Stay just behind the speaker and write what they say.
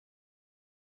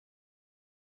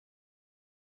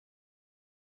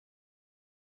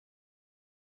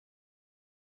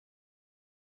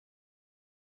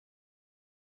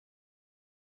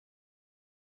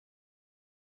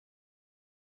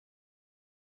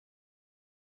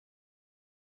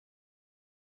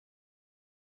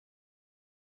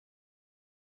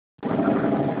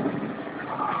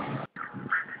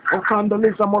Our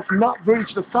condoleezza must not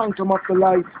breach the sanctum of the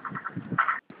light.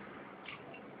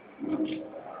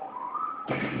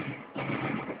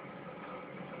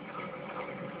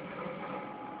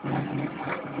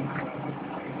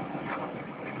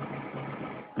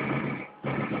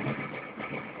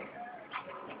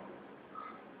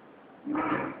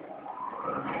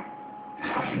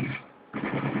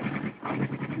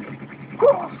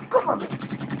 Cross, come on.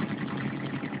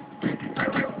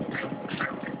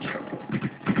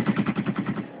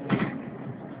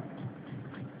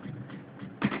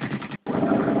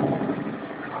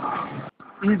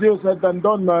 Easier said than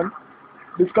done, man.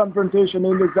 This confrontation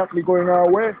ain't exactly going our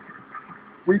way.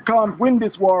 We can't win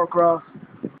this war, Cross.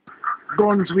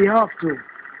 Guns we have to,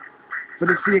 for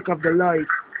the sake of the light.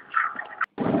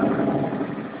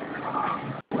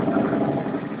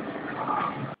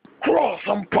 Cross,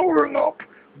 I'm powering up.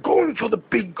 Going for the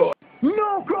big gun.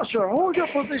 No, Crusher, hold your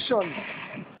position.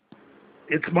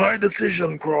 It's my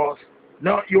decision, Cross,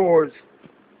 not yours.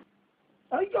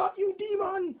 I got you,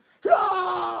 demon.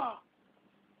 Ah!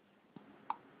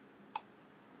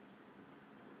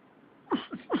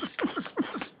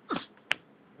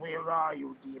 Where are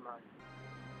you, demon?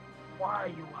 Why are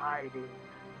you hiding?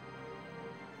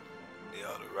 They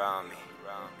all around me.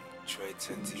 Trey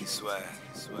 10T swag.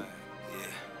 Yeah.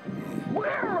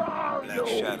 Where are Black you?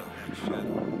 Shadow.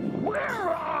 Where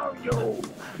are you?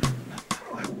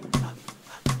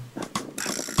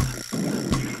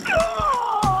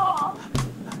 Ah!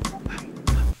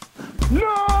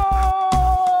 No!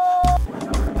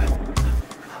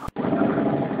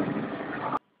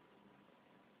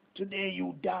 Today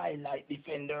you die, Light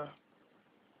Defender.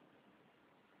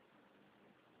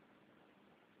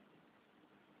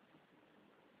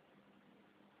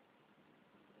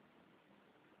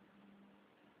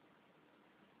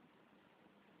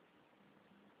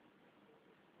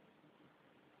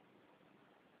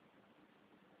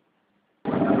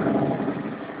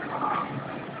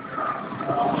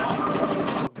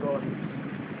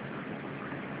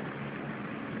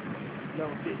 Now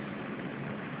this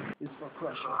is for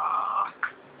Crusher.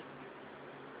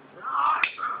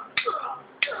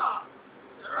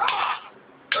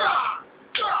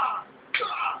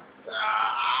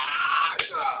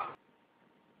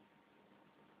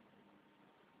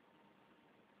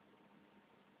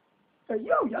 Hey,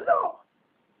 yo, yellow.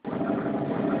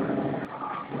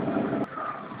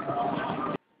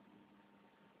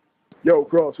 Yo,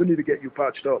 Cross, we need to get you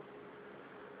patched up.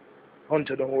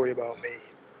 Hunter, don't worry about me.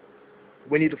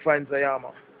 We need to find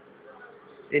Zayama.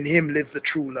 In him lives the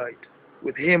true light.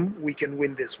 With him, we can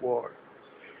win this war.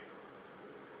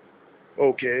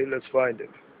 Okay, let's find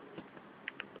him.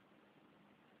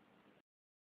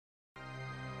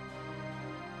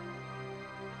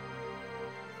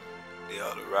 They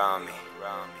all around me.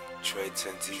 Trey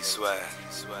 10T swag.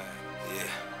 Yeah.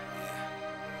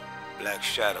 Black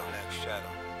Shadow.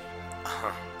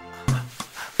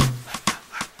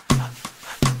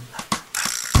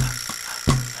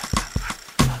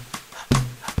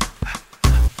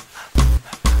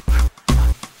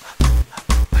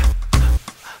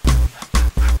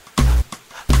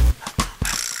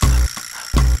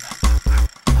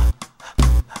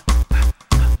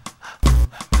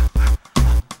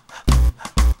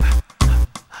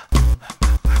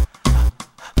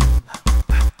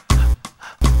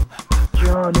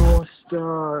 No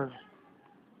star.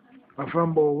 I'm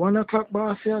from about 1 o'clock,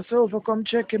 boss, yourself. I come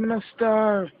check him in a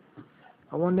star.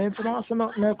 I want the information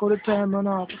not make all the time run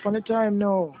off. Up on the time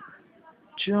now.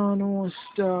 John O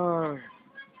star.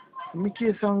 Let me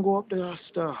case and go up there,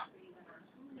 star.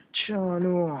 John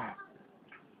O.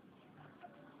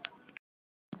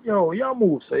 Yo, you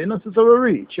move, sir. You know, since I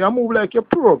reach, you move like your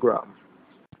program.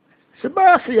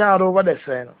 Sebastian out over there,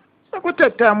 sir. So I go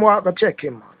take time walk and check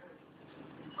him, man.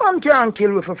 Man can't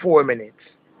kill you for 4 minutes.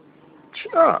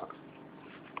 Sure.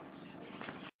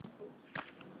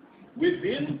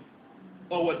 Within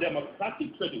our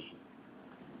democratic tradition,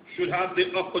 should have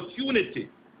the opportunity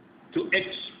to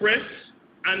express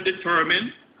and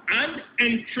determine and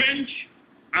entrench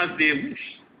as they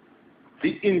wish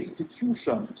the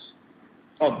institutions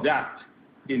of that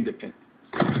independence.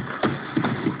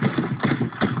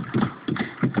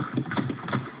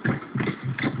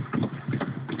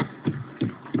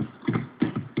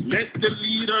 Let the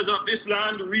leaders of this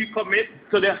land recommit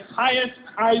to the highest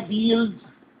ideals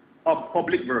of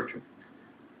public virtue,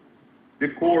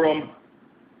 decorum,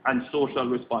 and social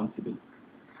responsibility.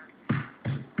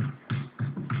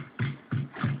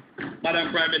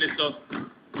 Madam Prime Minister,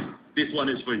 this one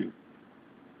is for you.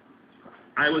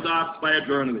 I was asked by a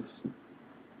journalist,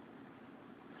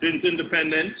 since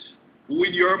independence, who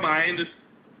in your mind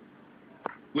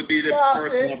would be the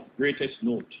person of greatest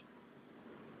note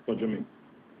for Jamaica.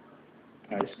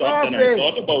 I stopped and I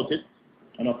thought about it,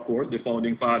 and of course the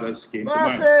founding fathers came to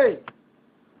mind.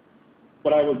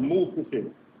 But I was moved to say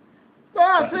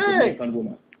that the Jamaican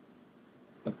woman,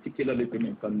 particularly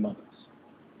Jamaican mothers,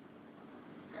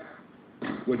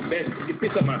 would best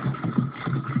epitomize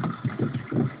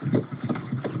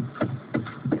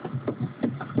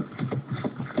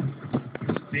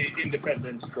the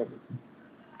independence struggle.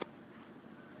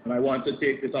 And I want to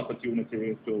take this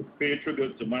opportunity to pay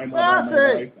tribute to my mother and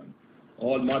my wife, and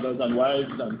all mothers and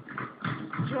wives, and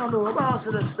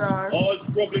all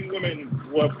struggling women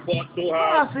who have fought so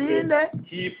hard to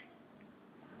keep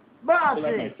people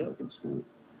like myself in school.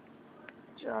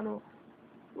 Chano,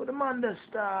 what the man the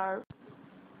star?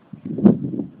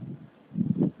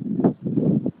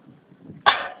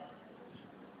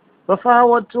 Before I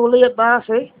was too late,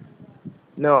 bossy?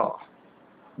 No.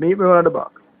 Meet me on the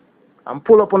back. And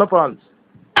pull up on the pants.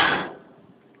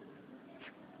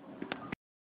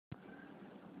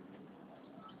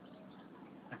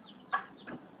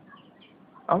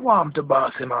 I want him to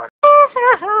boss him on.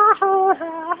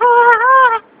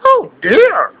 Oh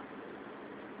dear!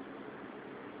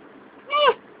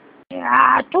 There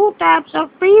are two types of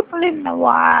people in the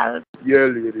world. Yeah,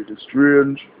 lady, the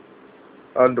strange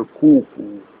and the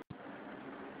cuckoo.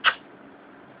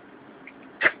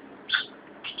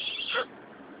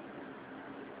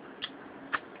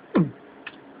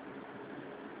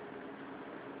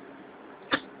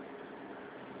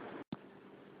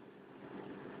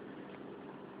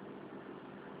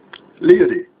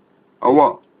 Lady,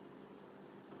 what?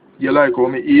 You like how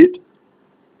me eat?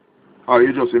 Or are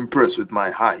you just impressed with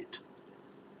my height?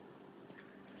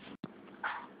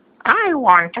 I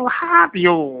want to have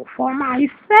you for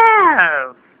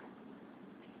myself.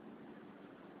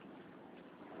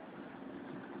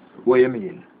 What you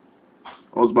mean?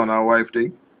 Husband and wife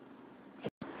thing?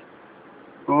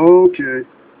 Okay.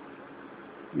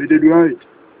 Me did right.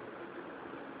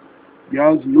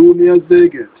 You're as loony as they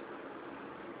get.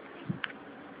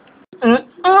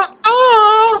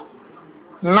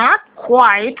 Not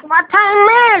quite what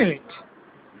I meant.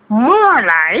 More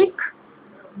like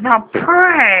the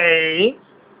prey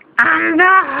and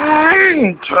the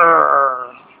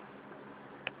hunter.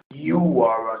 You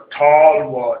are a tall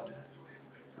one.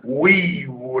 We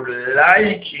would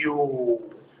like you.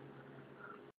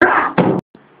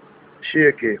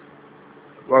 Shaky,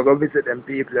 we're going to visit them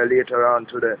people later on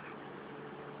today.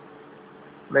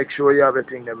 Make sure you have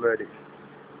everything them ready.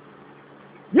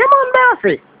 Yeah, man,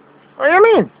 bossy. What do you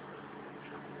mean?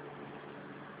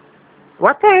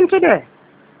 What time today?